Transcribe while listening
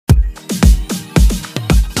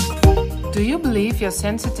Do you believe your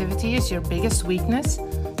sensitivity is your biggest weakness?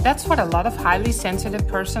 That's what a lot of highly sensitive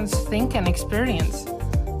persons think and experience.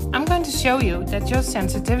 I'm going to show you that your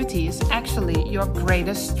sensitivity is actually your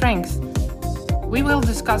greatest strength. We will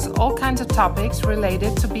discuss all kinds of topics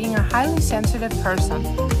related to being a highly sensitive person,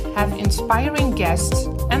 have inspiring guests,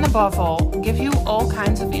 and above all, give you all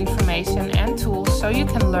kinds of information and tools so you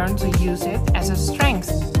can learn to use it as a strength.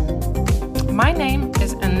 My name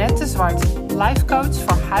is Annette de Zwart, life coach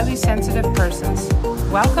for highly sensitive persons.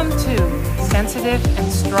 Welcome to Sensitive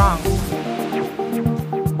and Strong.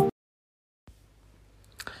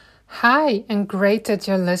 Hi, and great that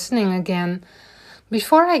you're listening again.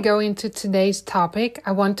 Before I go into today's topic,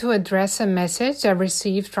 I want to address a message I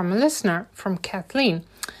received from a listener, from Kathleen.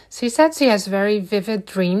 She said she has very vivid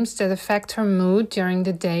dreams that affect her mood during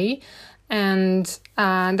the day, and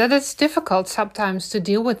that it's difficult sometimes to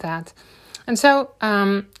deal with that. And so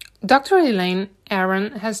Dr. Elaine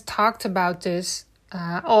Aron has talked about this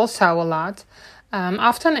also a lot.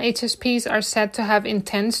 Often HSPs are said to have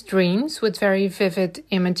intense dreams with very vivid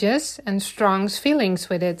images and strong feelings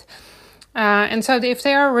with it. And so if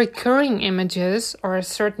they are recurring images or a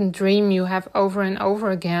certain dream you have over and over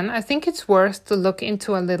again, I think it's worth to look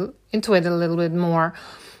into it a little bit more.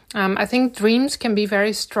 I think dreams can be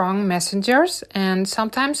very strong messengers, and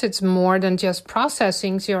sometimes it's more than just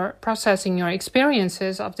processing your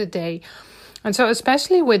experiences of the day. And so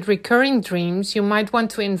especially with recurring dreams, you might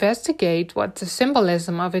want to investigate what the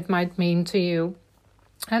symbolism of it might mean to you.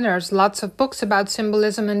 And there's lots of books about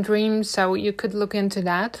symbolism and dreams, so you could look into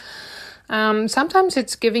that. Sometimes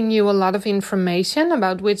it's giving you a lot of information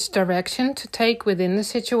about which direction to take within the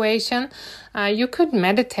situation. You could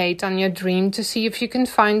meditate on your dream to see if you can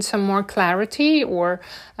find some more clarity or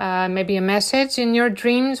maybe a message in your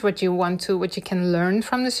dreams, what you can learn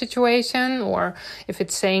from the situation, or if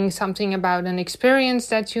it's saying something about an experience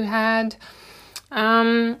that you had.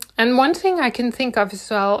 And one thing I can think of as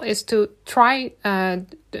well is to try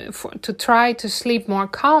to sleep more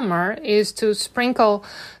calmer is to sprinkle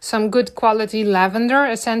some good quality lavender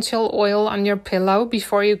essential oil on your pillow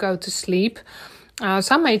before you go to sleep.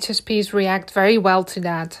 Some HSPs react very well to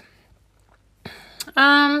that.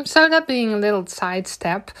 So that being a little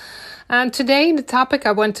sidestep, today the topic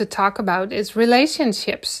I want to talk about is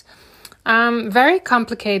relationships. Very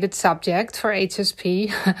complicated subject for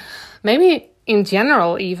HSP, maybe in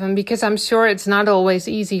general even, because I'm sure it's not always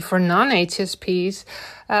easy for non-HSPs,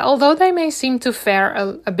 although they may seem to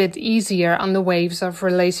fare a bit easier on the waves of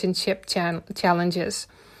relationship challenges.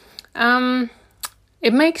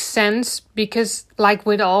 It makes sense because, like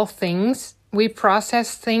with all things, we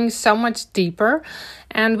process things so much deeper,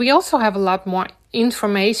 and we also have a lot more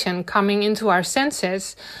information coming into our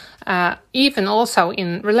senses, even also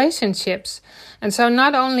in relationships. And so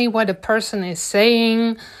not only what a person is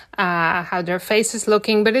saying, how their face is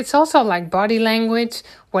looking, but it's also like body language,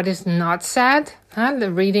 what is not said,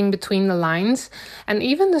 the reading between the lines, and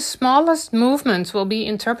even the smallest movements will be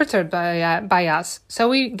interpreted by us. So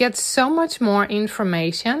we get so much more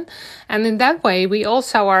information, and in that way we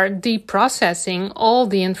also are deep processing all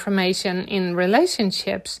the information in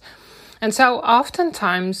relationships. And so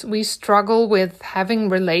oftentimes we struggle with having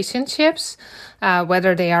relationships,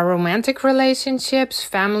 whether they are romantic relationships,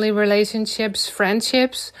 family relationships,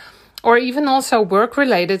 friendships, or even also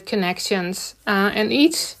work-related connections. And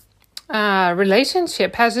each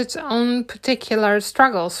relationship has its own particular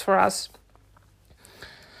struggles for us.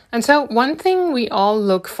 And so one thing we all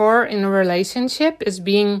look for in a relationship is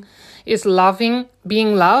being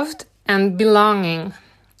loved and belonging.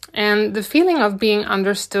 And the feeling of being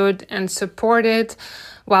understood and supported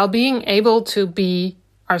while being able to be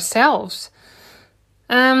ourselves.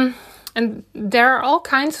 And there are all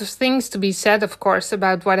kinds of things to be said, of course,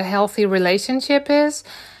 about what a healthy relationship is.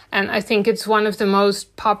 And I think it's one of the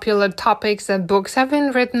most popular topics that books have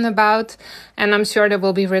been written about. And I'm sure there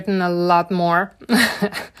will be written a lot more.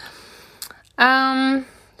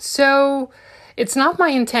 So it's not my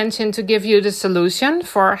intention to give you the solution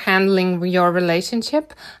for handling your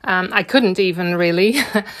relationship. I couldn't even really.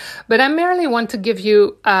 But I merely want to give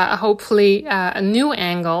you, hopefully, a new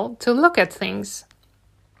angle to look at things.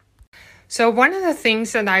 So one of the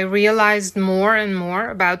things that I realized more and more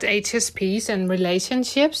about HSPs and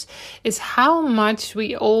relationships is how much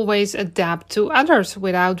we always adapt to others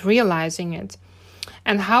without realizing it,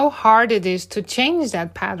 and how hard it is to change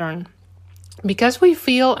that pattern. Because we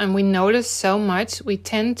feel and we notice so much, we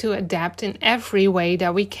tend to adapt in every way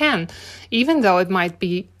that we can, even though it might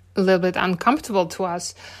be a little bit uncomfortable to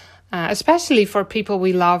us, especially for people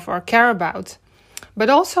we love or care about. But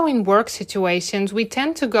also in work situations, we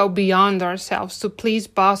tend to go beyond ourselves to please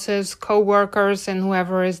bosses, co-workers, and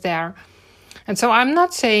whoever is there. And so I'm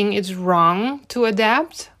not saying it's wrong to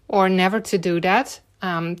adapt or never to do that.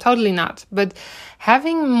 Totally not. But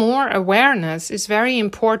having more awareness is very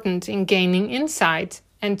important in gaining insight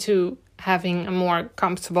and to having a more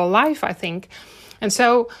comfortable life, I think. And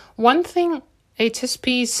so one thing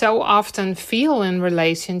HSPs so often feel in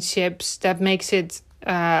relationships that makes it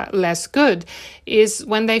less good is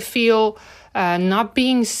when they feel not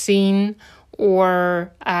being seen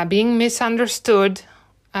or being misunderstood,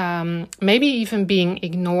 maybe even being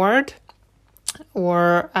ignored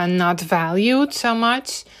or not valued so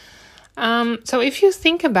much. So if you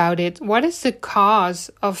think about it, what is the cause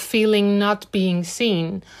of feeling not being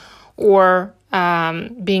seen or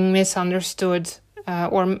being misunderstood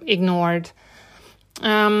or ignored?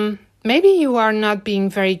 Maybe you are not being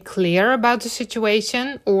very clear about the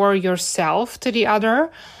situation or yourself to the other.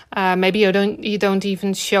 Maybe you don't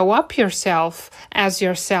even show up yourself as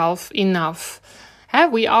yourself enough.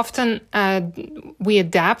 We often we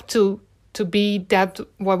adapt to be that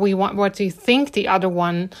what we want, what we think the other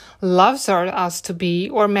one loves us to be,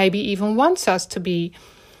 or maybe even wants us to be.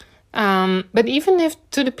 But even if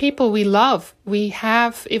to the people we love,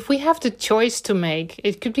 if we have the choice to make,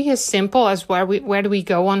 it could be as simple as where do we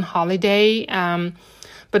go on holiday,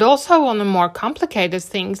 but also on the more complicated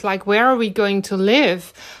things like where are we going to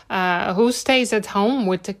live, who stays at home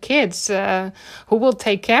with the kids, who will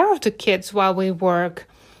take care of the kids while we work.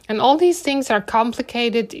 And all these things are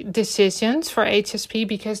complicated decisions for HSP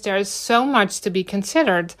because there is so much to be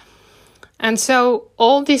considered. And so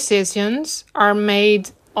all decisions are made,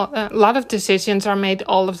 a lot of decisions are made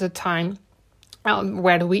all of the time.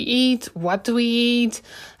 Where do we eat? What do we eat?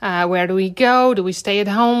 Where do we go? Do we stay at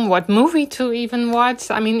home? What movie to even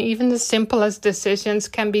watch? I mean, even the simplest decisions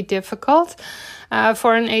can be difficult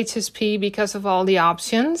for an HSP because of all the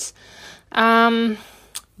options.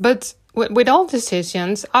 But with all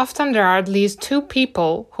decisions, often there are at least two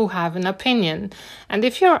people who have an opinion. And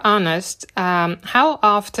if you're honest, how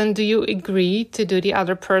often do you agree to do the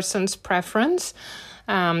other person's preference?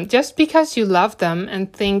 Just because you love them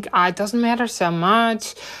and think, it doesn't matter so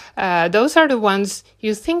much. Those are the ones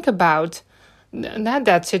you think about,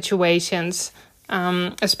 that situations.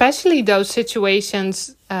 Especially those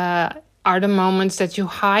situations are the moments that you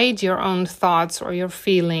hide your own thoughts or your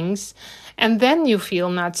feelings, and then you feel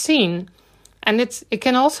not seen. And it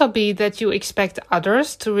can also be that you expect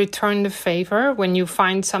others to return the favor when you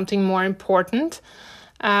find something more important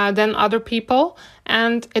than other people.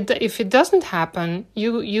 And if it doesn't happen,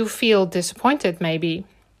 you feel disappointed maybe.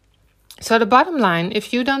 So the bottom line,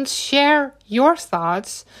 if you don't share your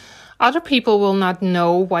thoughts, other people will not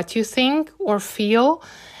know what you think or feel.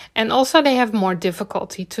 And also they have more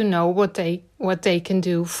difficulty to know what they can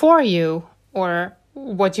do for you or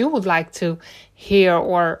what you would like to hear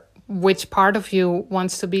or which part of you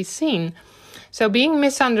wants to be seen. So being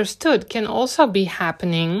misunderstood can also be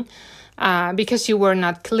happening because you were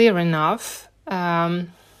not clear enough and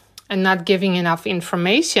not giving enough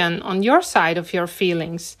information on your side of your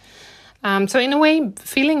feelings. So in a way,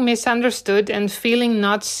 feeling misunderstood and feeling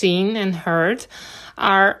not seen and heard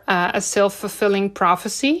are a self-fulfilling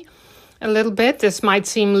prophecy a little bit. This might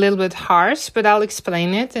seem a little bit harsh, but I'll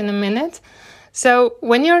explain it in a minute. So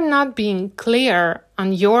when you're not being clear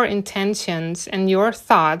on your intentions and your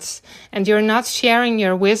thoughts, and you're not sharing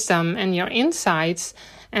your wisdom and your insights,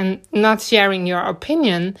 and not sharing your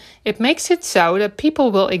opinion, it makes it so that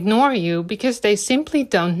people will ignore you because they simply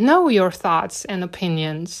don't know your thoughts and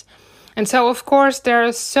opinions. And so, of course, there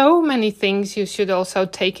are so many things you should also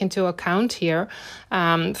take into account here.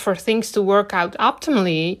 For things to work out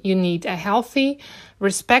optimally, you need a healthy,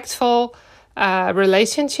 respectful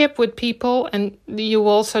relationship with people, and you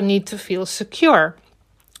also need to feel secure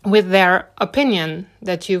with their opinion,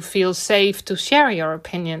 that you feel safe to share your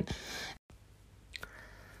opinion.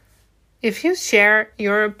 If you share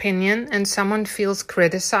your opinion and someone feels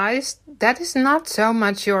criticized, that is not so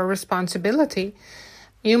much your responsibility.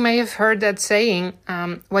 You may have heard that saying,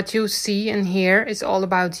 what you see and hear is all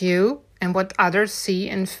about you, and what others see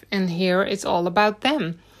and hear is all about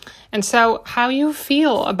them. And so how you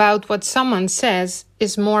feel about what someone says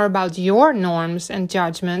is more about your norms and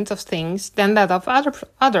judgment of things than that of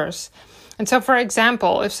others. And so, for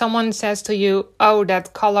example, if someone says to you, oh,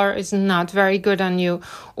 that color is not very good on you,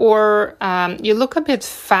 or you look a bit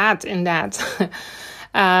fat in that,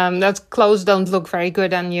 that clothes don't look very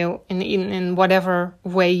good on you in whatever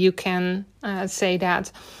way you can say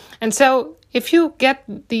that. And so if you get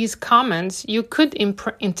these comments, you could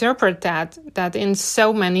interpret that in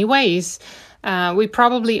so many ways. We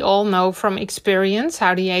probably all know from experience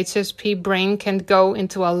how the HSP brain can go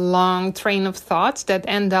into a long train of thoughts that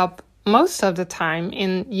end up most of the time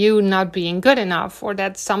in you not being good enough, or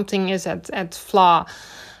that something is at flaw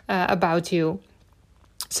about you.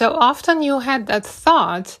 So often you had that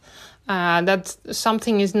thought that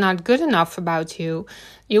something is not good enough about you.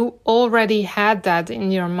 You already had that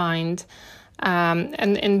in your mind.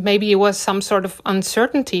 And maybe it was some sort of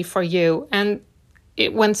uncertainty for you. And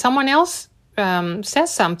when someone else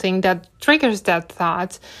says something that triggers that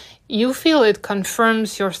thought, you feel it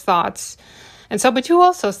confirms your thoughts. And so, but you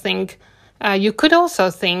also think, you could also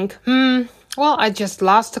think, well, I just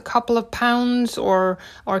lost a couple of pounds or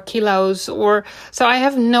kilos, or so I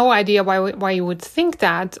have no idea why you would think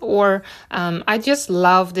that, or I just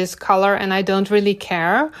love this color and I don't really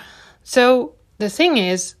care. So the thing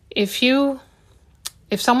is,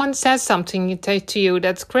 if someone says something to you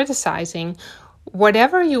that's criticizing,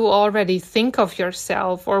 whatever you already think of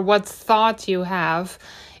yourself or what thought you have,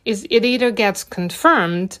 it either gets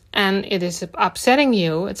confirmed and it is upsetting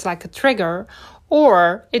you, it's like a trigger,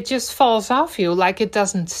 or it just falls off you, like it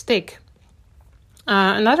doesn't stick.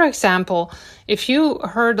 Another example, if you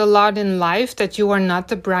heard a lot in life that you are not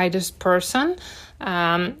the brightest person,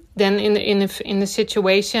 then in a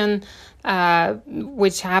situation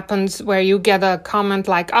which happens where you get a comment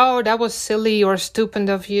like, oh, that was silly or stupid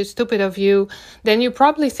of you, then you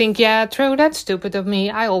probably think, yeah, true, that's stupid of me.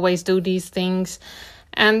 I always do these things.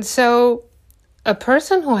 And so a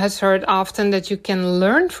person who has heard often that you can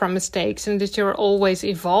learn from mistakes and that you're always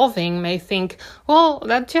evolving may think, well,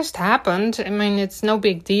 that just happened. I mean, it's no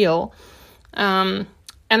big deal. And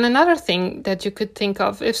another thing that you could think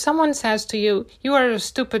of, if someone says to you, you are a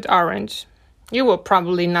stupid orange, you will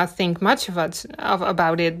probably not think much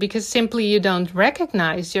about it because simply you don't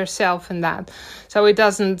recognize yourself in that. So it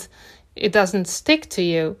doesn't stick to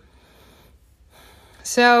you.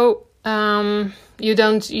 So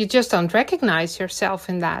you just don't recognize yourself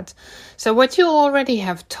in that. So what you already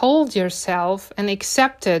have told yourself and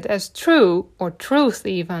accepted as true, or truth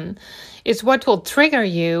even, is what will trigger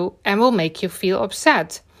you and will make you feel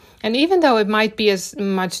upset. And even though it might be as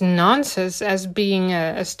much nonsense as being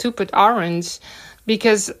a stupid orange,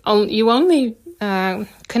 because you only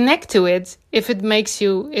connect to it if it makes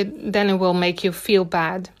you, then it will make you feel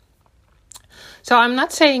bad. So I'm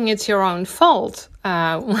not saying it's your own fault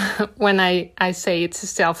when I say it's a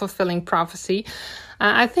self-fulfilling prophecy.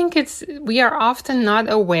 I think we are often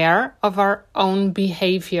not aware of our own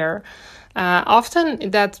behavior.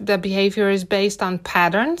 Often that behavior is based on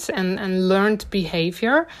patterns and learned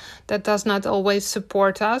behavior that does not always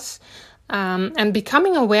support us. And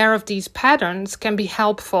becoming aware of these patterns can be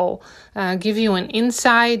helpful, give you an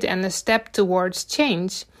insight and a step towards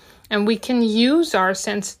change. And we can use our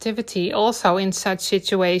sensitivity also in such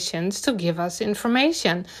situations to give us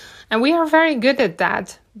information. And we are very good at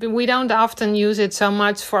that. But we don't often use it so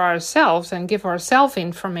much for ourselves and give ourselves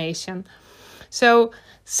information. So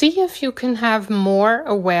see if you can have more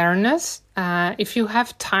awareness, if you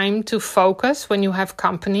have time to focus when you have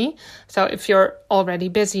company. So if you're already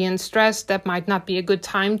busy and stressed, that might not be a good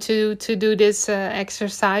time to do this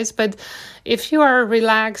exercise. But if you are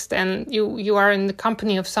relaxed and you are in the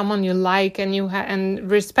company of someone you like and and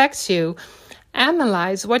respects you,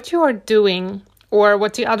 analyze what you are doing or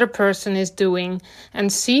what the other person is doing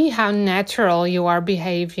and see how natural you are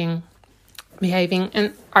behaving.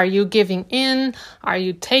 And are you giving in? Are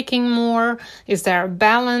you taking more? Is there a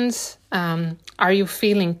balance? Are you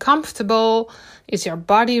feeling comfortable? Is your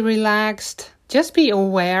body relaxed? Just be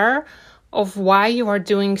aware of why you are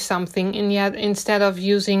doing something and yet instead of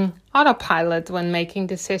using autopilot when making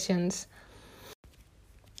decisions.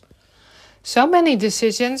 So many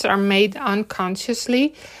decisions are made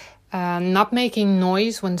unconsciously. Not making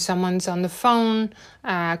noise when someone's on the phone,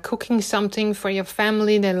 cooking something for your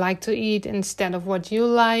family they like to eat instead of what you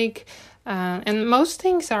like. And most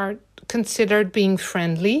things are considered being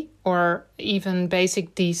friendly or even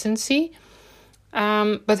basic decency.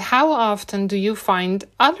 But how often do you find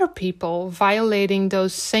other people violating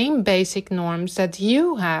those same basic norms that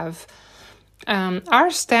you have? Our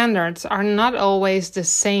standards are not always the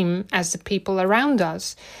same as the people around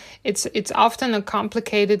us. It's often a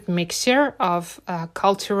complicated mixture of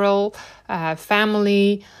cultural,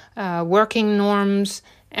 family, working norms,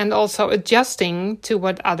 and also adjusting to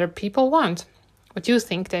what other people want, what you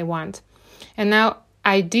think they want. And now,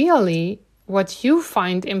 ideally, what you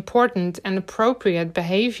find important and appropriate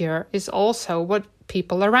behavior is also what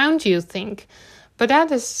people around you think. But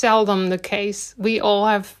that is seldom the case. We all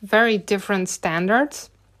have very different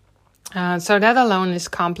standards. So that alone is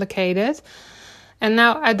complicated. And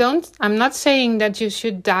now I'm not saying that you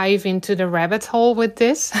should dive into the rabbit hole with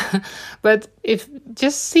this, but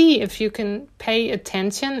just see if you can pay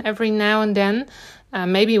attention every now and then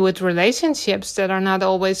maybe with relationships that are not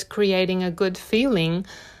always creating a good feeling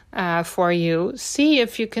for you. See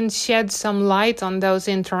if you can shed some light on those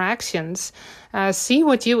interactions. See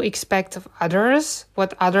what you expect of others,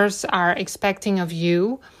 what others are expecting of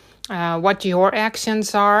you, what your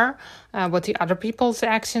actions are, what the other people's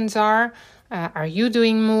actions are. Are you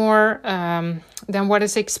doing more than what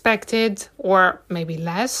is expected, or maybe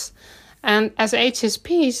less? And as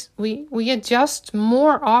HSPs, we adjust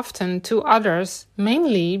more often to others,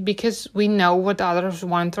 mainly because we know what others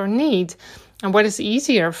want or need and what is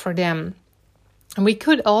easier for them. And we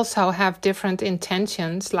could also have different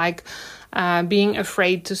intentions, like being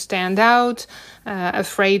afraid to stand out,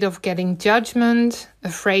 afraid of getting judgment,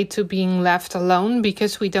 afraid to being left alone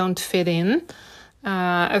because we don't fit in,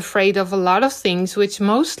 afraid of a lot of things, which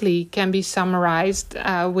mostly can be summarized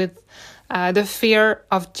with the fear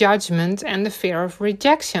of judgment and the fear of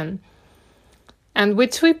rejection, and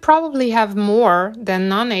which we probably have more than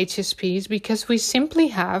non-HSPs because we simply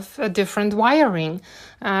have a different wiring.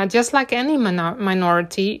 Just like any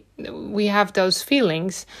minority, we have those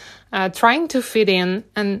feelings. Trying to fit in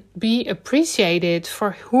and be appreciated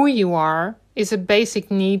for who you are is a basic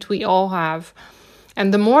need we all have.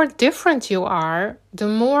 And the more different you are, the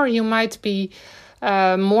more you might be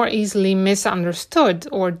more easily misunderstood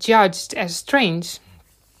or judged as strange.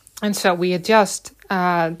 And so we adjust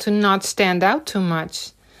to not stand out too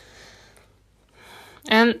much.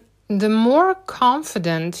 And the more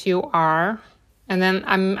confident you are, and then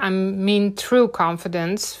I mean true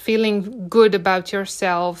confidence, feeling good about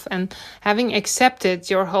yourself and having accepted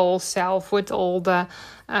your whole self with all the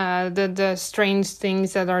strange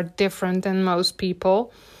things that are different than most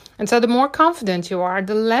people. And so the more confident you are,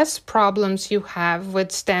 the less problems you have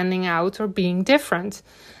with standing out or being different.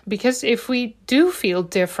 Because if we do feel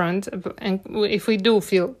different and if we do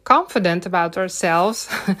feel confident about ourselves,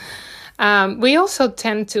 we also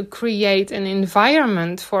tend to create an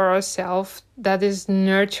environment for ourselves that is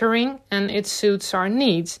nurturing and it suits our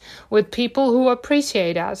needs, with people who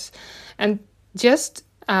appreciate us. And just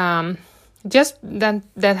that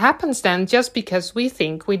happens then just because we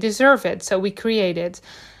think we deserve it, so we create it.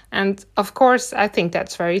 And of course, I think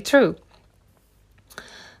that's very true.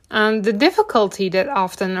 And the difficulty that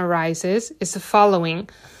often arises is the following.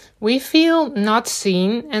 We feel not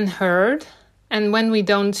seen and heard, and when we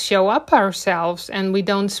don't show up ourselves and we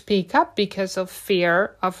don't speak up because of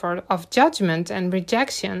fear of judgment and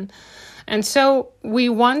rejection. And so we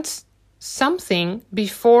want something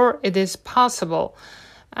before it is possible.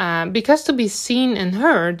 Because to be seen and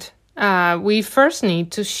heard, we first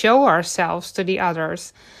need to show ourselves to the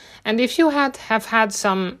others. And if you have had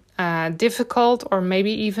some difficult or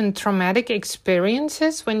maybe even traumatic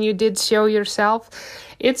experiences when you did show yourself,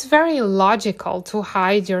 it's very logical to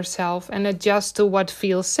hide yourself and adjust to what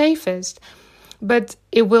feels safest. But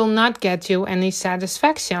it will not get you any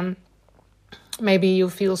satisfaction. Maybe you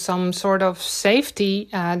feel some sort of safety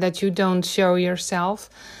that you don't show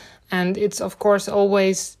yourself. And it's, of course,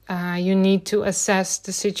 always you need to assess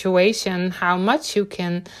the situation, how much you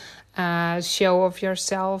can show of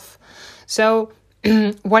yourself. So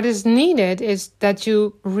what is needed is that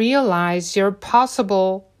you realize your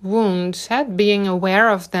possible wounds, being aware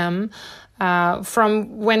of them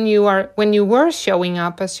from when you were showing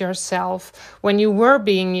up as yourself, when you were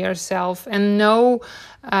being yourself, and know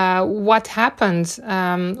what happened,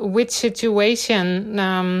 which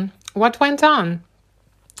situation, what went on.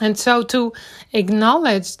 And so to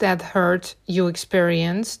acknowledge that hurt you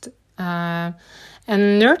experienced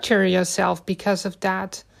and nurture yourself because of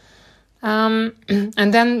that. And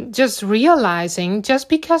then just realizing, just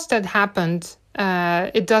because that happened,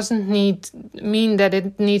 it doesn't mean that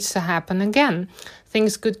it needs to happen again.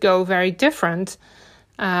 Things could go very different.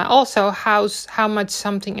 Also, how much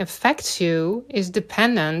something affects you is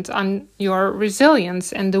dependent on your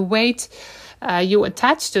resilience and the weight you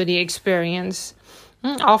attach to the experience.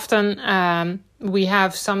 Often we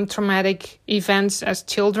have some traumatic events as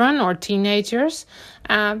children or teenagers,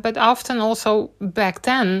 but often also back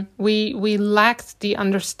then we lacked the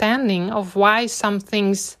understanding of why some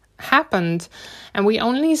things happened, and we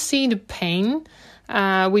only see the pain.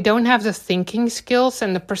 We don't have the thinking skills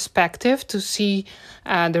and the perspective to see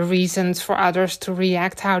the reasons for others to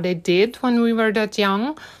react how they did when we were that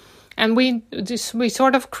young. And we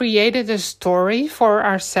sort of created a story for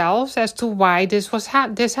ourselves as to why this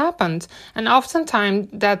happened. And oftentimes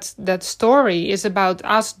that story is about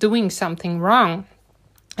us doing something wrong.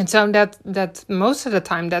 And so that most of the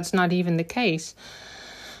time that's not even the case.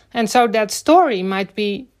 And so that story might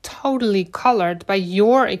be totally colored by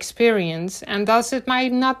your experience, and thus it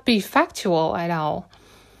might not be factual at all.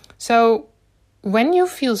 So when you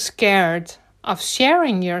feel scared of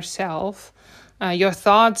sharing yourself, your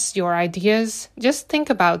thoughts, your ideas, just think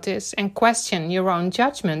about this and question your own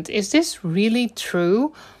judgment. Is this really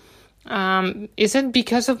true? Is it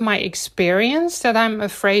because of my experience that I'm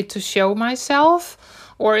afraid to show myself?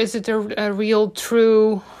 Or is it a real,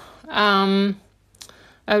 true a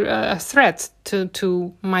threat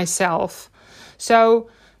to myself? So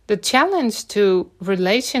the challenge to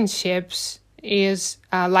relationships is,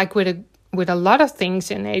 like with a lot of things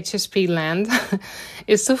in HSP land,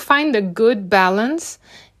 is to find a good balance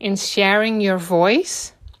in sharing your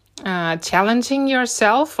voice, challenging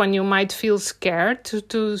yourself when you might feel scared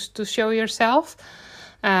to show yourself,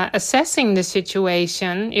 assessing the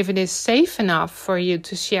situation if it is safe enough for you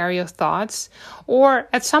to share your thoughts, or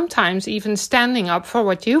at sometimes even standing up for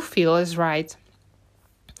what you feel is right.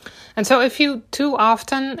 And so if you too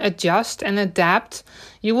often adjust and adapt,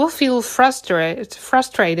 you will feel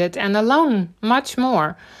frustrated and alone much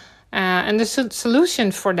more. And the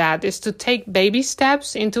solution for that is to take baby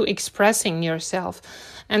steps into expressing yourself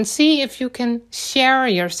and see if you can share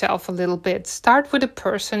yourself a little bit. Start with a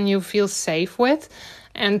person you feel safe with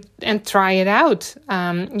and try it out.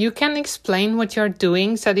 You can explain what you're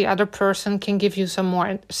doing so the other person can give you some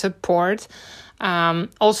more support.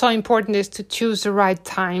 Also important is to choose the right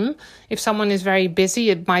time. If someone is very busy,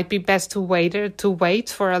 it might be best to wait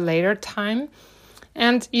for a later time.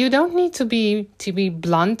 And you don't need to be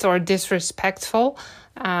blunt or disrespectful.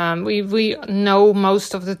 We know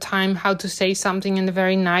most of the time how to say something in a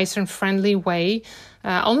very nice and friendly way.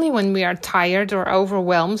 Only when we are tired or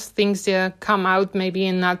overwhelmed, things come out maybe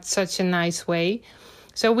in not such a nice way.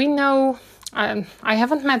 So we know. I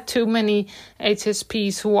haven't met too many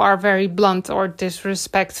HSPs who are very blunt or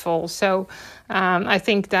disrespectful. So I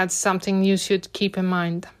think that's something you should keep in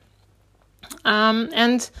mind.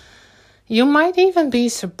 And you might even be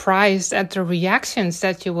surprised at the reactions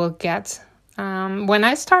that you will get. When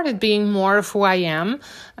I started being more of who I am,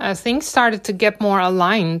 things started to get more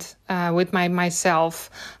aligned with myself.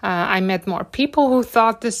 I met more people who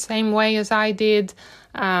thought the same way as I did.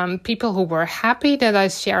 People who were happy that I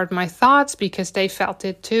shared my thoughts because they felt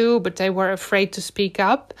it too, but they were afraid to speak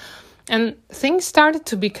up. And things started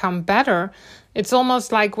to become better. It's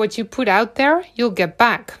almost like what you put out there, you'll get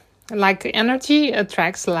back. Like energy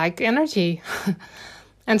attracts like energy.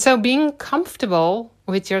 And so being comfortable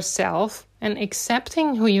with yourself and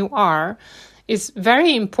accepting who you are is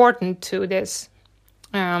very important to this.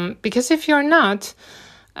 Because if you're not,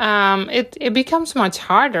 it becomes much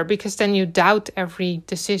harder, because then you doubt every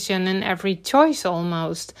decision and every choice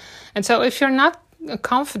almost. And so if you're not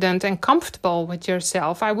confident and comfortable with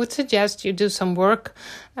yourself, I would suggest you do some work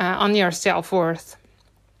on your self-worth.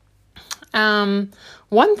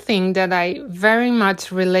 One thing that I very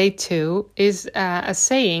much relate to is a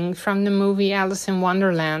saying from the movie Alice in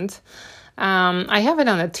Wonderland. I have it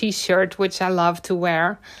on a t-shirt, which I love to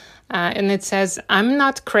wear. And it says, "I'm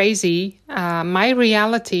not crazy. My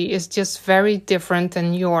reality is just very different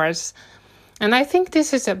than yours." And I think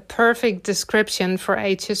this is a perfect description for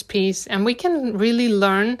HSPs. And we can really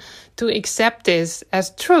learn to accept this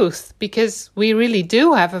as truth, because we really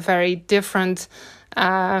do have a very different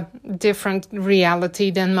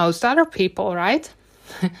reality than most other people, right?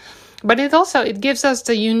 But it gives us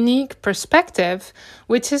the unique perspective,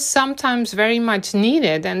 which is sometimes very much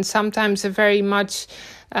needed, and sometimes a very much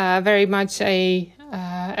a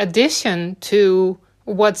addition to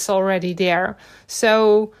what's already there.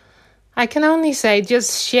 So I can only say,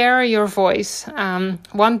 just share your voice,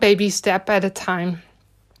 one baby step at a time.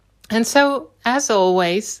 And so, as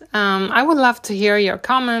always, I would love to hear your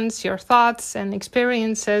comments, your thoughts and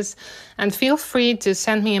experiences, and feel free to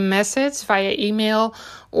send me a message via email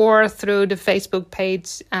or through the Facebook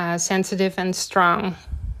page, Sensitive and Strong.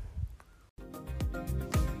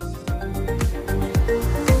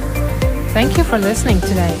 Thank you for listening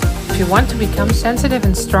today. If you want to become sensitive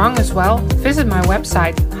and strong as well, visit my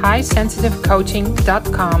website,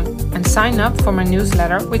 hightsensitivecoaching.com, and sign up for my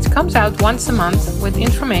newsletter, which comes out once a month with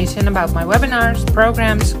information about my webinars,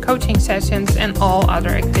 programs, coaching sessions, and all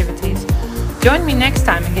other activities. Join me next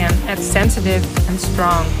time again at Sensitive and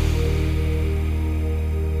Strong.